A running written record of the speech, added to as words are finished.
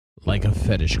like a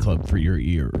fetish club for your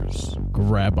ears.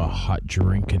 Grab a hot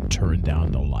drink and turn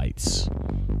down the lights.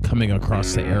 Coming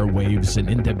across the airwaves and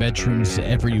into bedrooms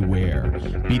everywhere,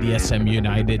 BDSM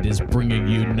United is bringing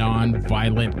you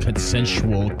non-violent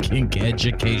consensual kink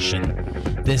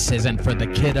education. This isn't for the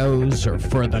kiddos or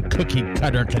for the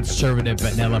cookie-cutter conservative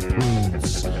vanilla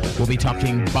prudes. We'll be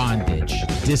talking bondage,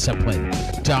 discipline,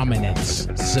 dominance,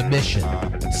 submission,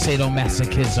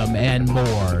 sadomasochism, and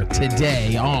more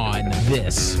today on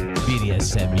this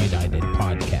BDSM United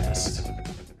podcast.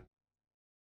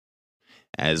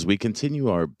 As we continue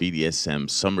our BDSM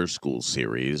Summer School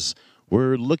series,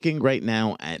 we're looking right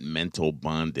now at mental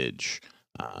bondage.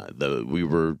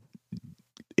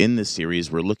 In this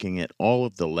series, we're looking at all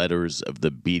of the letters of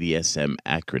the BDSM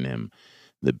acronym.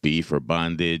 The B for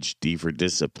bondage, D for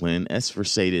discipline, S for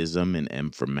sadism, and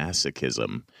M for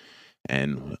masochism.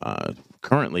 And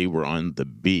currently, we're on the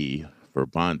B for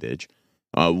bondage.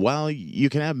 While you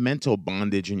can have mental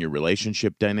bondage in your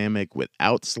relationship dynamic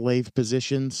without slave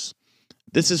positions,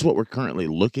 this is what we're currently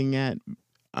looking at.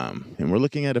 And we're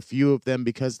looking at a few of them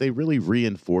because they really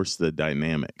reinforce the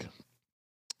dynamic.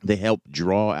 They help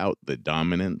draw out the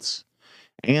dominance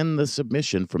and the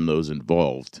submission from those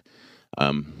involved.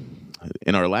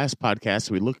 In our last podcast,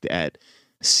 we looked at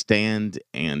stand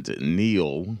and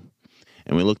kneel,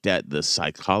 and we looked at the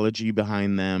psychology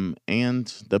behind them and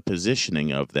the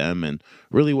positioning of them and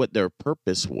really what their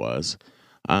purpose was.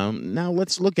 Now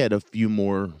let's look at a few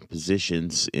more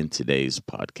positions in today's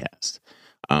podcast.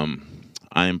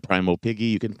 I'm Primal Piggy.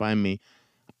 You can find me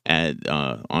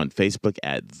on Facebook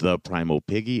at The Primal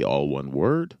Piggy, all one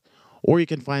word. Or you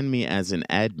can find me as an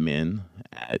admin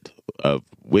of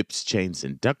Whips, Chains,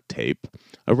 and Duct Tape,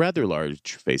 a rather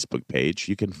large Facebook page.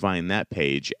 You can find that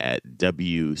page at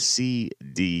WCDT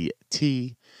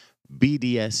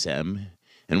BDSM.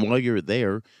 And while you're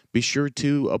there, be sure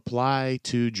to apply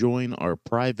to join our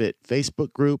private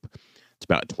Facebook group. It's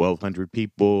about 1,200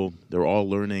 people. They're all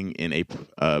learning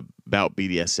about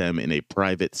BDSM in a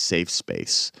private safe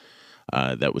space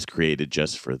that was created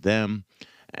just for them.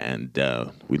 And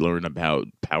we learn about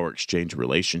power exchange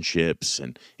relationships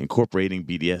and incorporating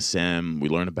BDSM. We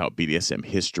learn about BDSM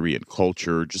history and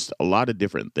culture, just a lot of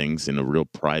different things in a real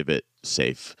private,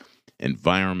 safe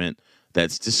environment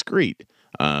that's discreet.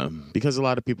 Because a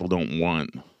lot of people don't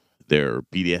want their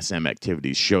BDSM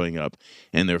activities showing up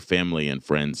in their family and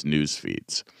friends' news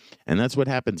feeds. And that's what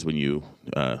happens when you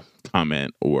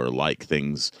comment or like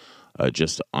things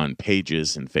just on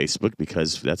pages in Facebook,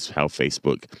 because that's how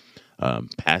Facebook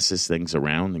passes things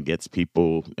around and gets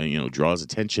people, draws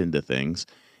attention to things,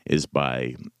 is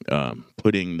by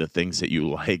putting the things that you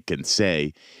like and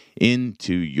say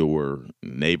into your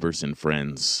neighbors and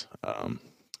friends'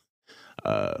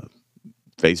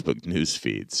 Facebook news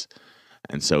feeds.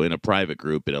 And so in a private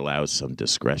group, it allows some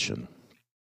discretion.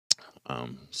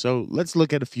 So let's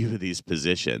look at a few of these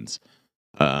positions,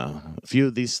 a few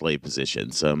of these slave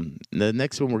positions. The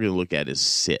next one we're going to look at is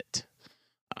sit.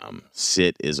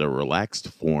 Sit is a relaxed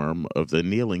form of the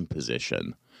kneeling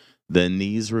position. The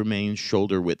knees remain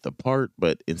shoulder width apart,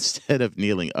 but instead of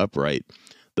kneeling upright,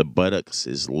 the buttocks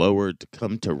is lowered to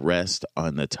come to rest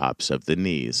on the tops of the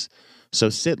knees. So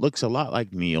sit looks a lot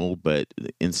like kneel, but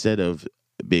instead of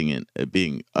being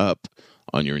up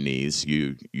on your knees,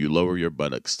 you lower your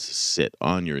buttocks to sit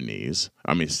on your knees.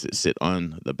 Sit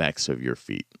on the backs of your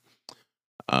feet.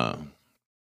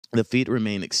 The feet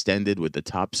remain extended with the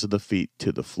tops of the feet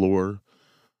to the floor,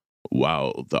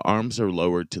 while the arms are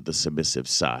lowered to the submissive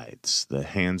sides. The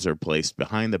hands are placed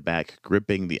behind the back,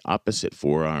 gripping the opposite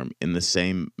forearm in the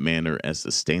same manner as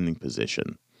the standing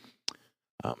position.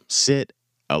 Sit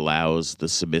allows the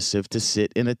submissive to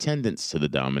sit in attendance to the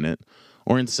dominant,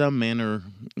 or in some manner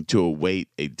to await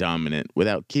a dominant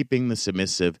without keeping the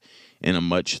submissive in a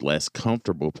much less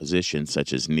comfortable position,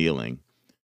 such as kneeling.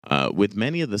 With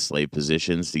many of the slave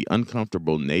positions, the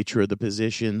uncomfortable nature of the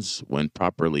positions, when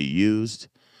properly used,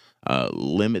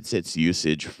 limits its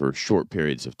usage for short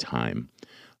periods of time.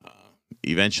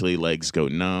 Eventually, legs go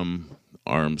numb,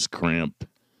 arms cramp.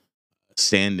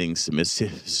 Standing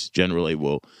submissives generally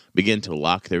will begin to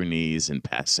lock their knees and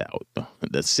pass out.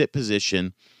 The sit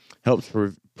position helps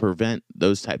prevent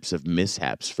those types of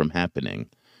mishaps from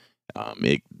happening.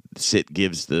 Sit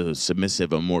gives the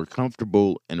submissive a more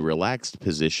comfortable and relaxed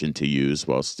position to use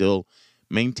while still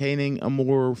maintaining a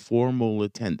more formal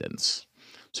attendance.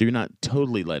 So you're not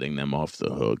totally letting them off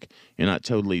the hook. You're not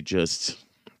totally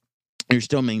you're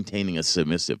still maintaining a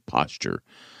submissive posture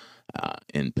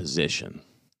in position.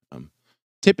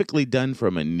 Typically done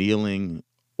from a kneeling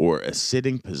or a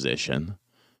sitting position.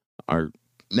 Our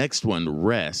next one,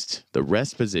 rest. The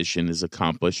rest position is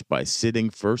accomplished by sitting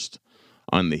first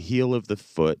on the heel of the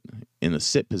foot in the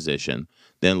sit position,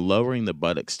 then lowering the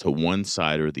buttocks to one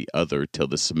side or the other till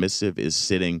the submissive is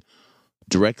sitting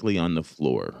directly on the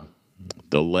floor.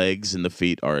 The legs and the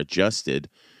feet are adjusted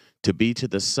to be to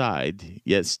the side,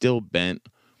 yet still bent,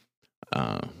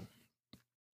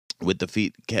 with the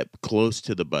feet kept close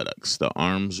to the buttocks. The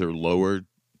arms are lowered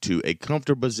to a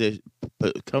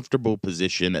comfortable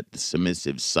position at the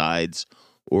submissive sides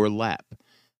or lap.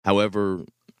 However,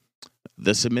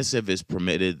 the submissive is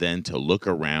permitted then to look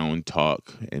around,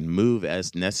 talk, and move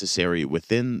as necessary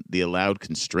within the allowed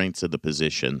constraints of the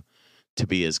position to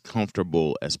be as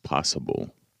comfortable as possible.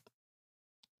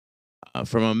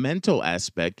 From a mental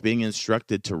aspect, being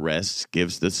instructed to rest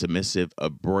gives the submissive a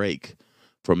break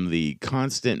from the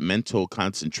constant mental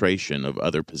concentration of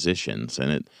other positions,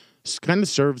 and it kind of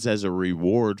serves as a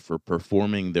reward for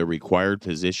performing their required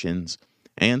positions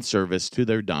and service to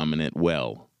their dominant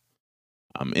well.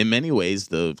 In many ways,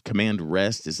 the command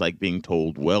rest is like being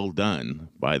told well done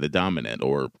by the dominant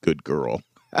or good girl.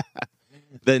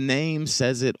 The name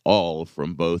says it all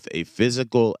from both a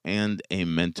physical and a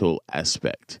mental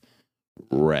aspect.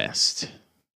 Rest.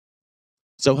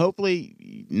 So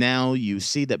hopefully now you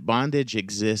see that bondage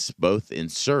exists both in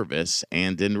service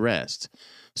and in rest.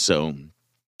 So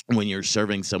when you're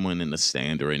serving someone in a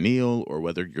stand or a kneel, or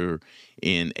whether you're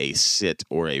in a sit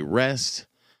or a rest,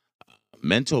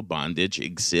 mental bondage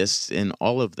exists in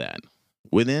all of that.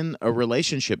 Within a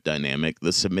relationship dynamic,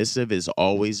 the submissive is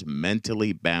always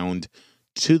mentally bound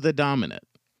to the dominant.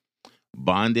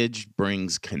 Bondage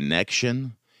brings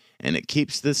connection, and it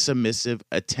keeps the submissive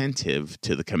attentive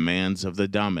to the commands of the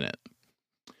dominant.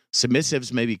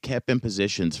 Submissives may be kept in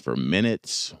positions for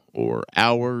minutes or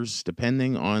hours,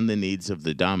 depending on the needs of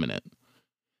the dominant.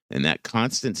 And that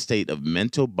constant state of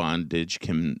mental bondage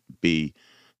can be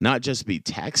not just be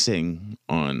taxing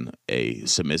on a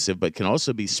submissive, but can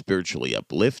also be spiritually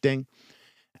uplifting,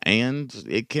 and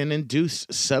it can induce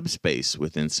subspace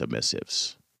within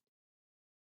submissives.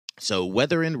 So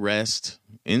whether in rest,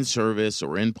 in service,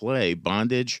 or in play,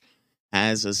 bondage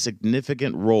has a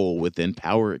significant role within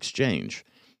power exchange.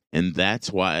 And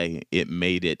that's why it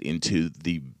made it into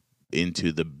the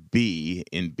B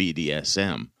in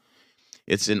BDSM.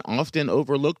 It's an often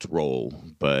overlooked role,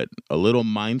 but a little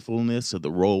mindfulness of the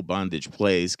role bondage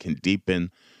plays can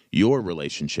deepen your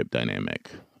relationship dynamic.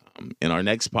 In our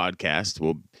next podcast,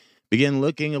 we'll begin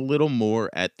looking a little more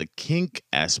at the kink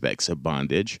aspects of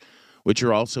bondage, which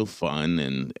are also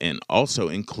fun and also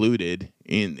included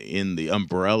in the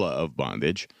umbrella of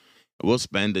bondage. We'll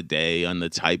spend a day on the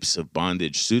types of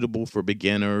bondage suitable for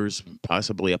beginners,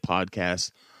 possibly a podcast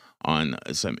on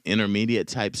some intermediate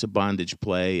types of bondage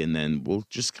play, and then we'll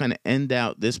just kind of end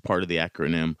out this part of the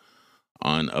acronym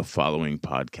on a following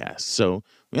podcast. So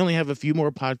we only have a few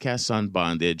more podcasts on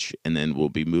bondage, and then we'll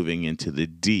be moving into the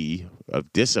D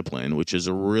of discipline, which is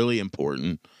a really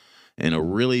important and a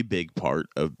really big part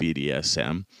of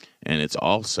BDSM, and it's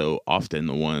also often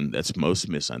the one that's most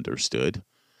misunderstood.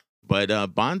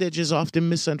 But bondage is often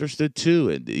misunderstood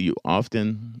too. You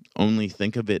often only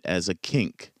think of it as a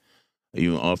kink.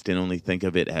 You often only think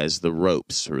of it as the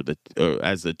ropes or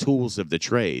as the tools of the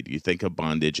trade. You think of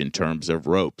bondage in terms of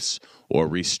ropes or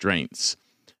restraints.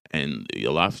 And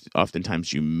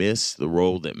oftentimes you miss the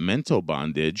role that mental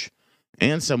bondage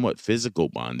and somewhat physical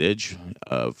bondage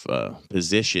of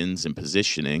positions and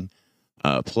positioning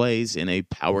plays in a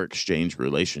power exchange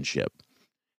relationship.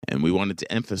 And we wanted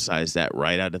to emphasize that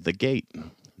right out of the gate,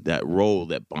 that role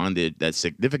that bondage, that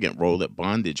significant role that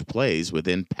bondage plays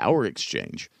within power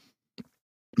exchange,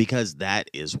 because that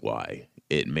is why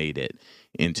it made it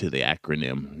into the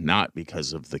acronym, not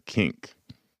because of the kink.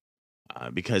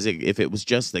 Because if it was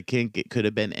just the kink, it could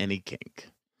have been any kink.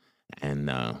 And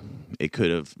it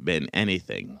could have been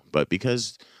anything. But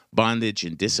because bondage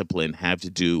and discipline have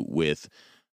to do with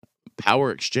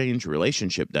power exchange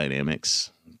relationship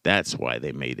dynamics, that's why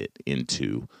they made it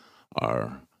into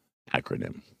our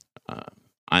acronym.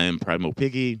 I am Primal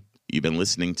Piggy. You've been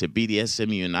listening to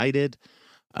BDSM United.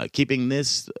 Keeping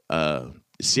this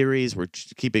series, we're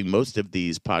keeping most of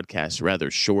these podcasts rather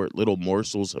short, little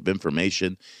morsels of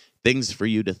information, things for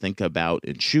you to think about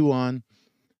and chew on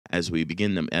as we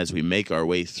begin them, as we make our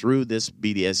way through this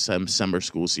BDSM summer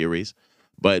school series.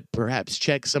 But perhaps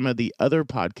check some of the other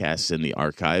podcasts in the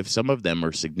archive. Some of them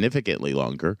are significantly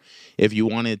longer. If you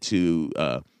wanted to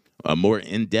a more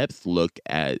in-depth look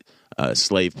at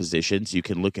slave positions, you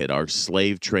can look at our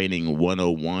Slave Training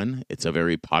 101. It's a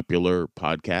very popular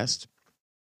podcast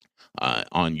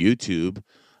on YouTube.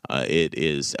 It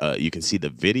is you can see the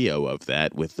video of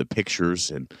that with the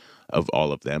pictures and of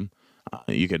all of them.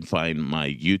 You can find my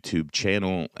YouTube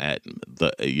channel at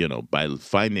by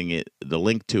finding the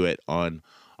link to it on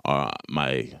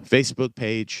my Facebook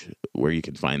page, where you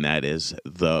can find that is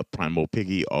The Primal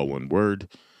Piggy, all one word.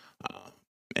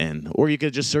 Or you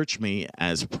could just search me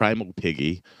as Primal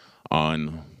Piggy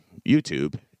on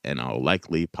YouTube, and I'll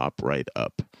likely pop right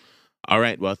up. All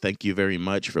right, well, thank you very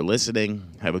much for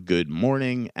listening. Have a good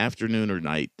morning, afternoon, or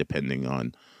night, depending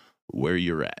on where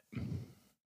you're at.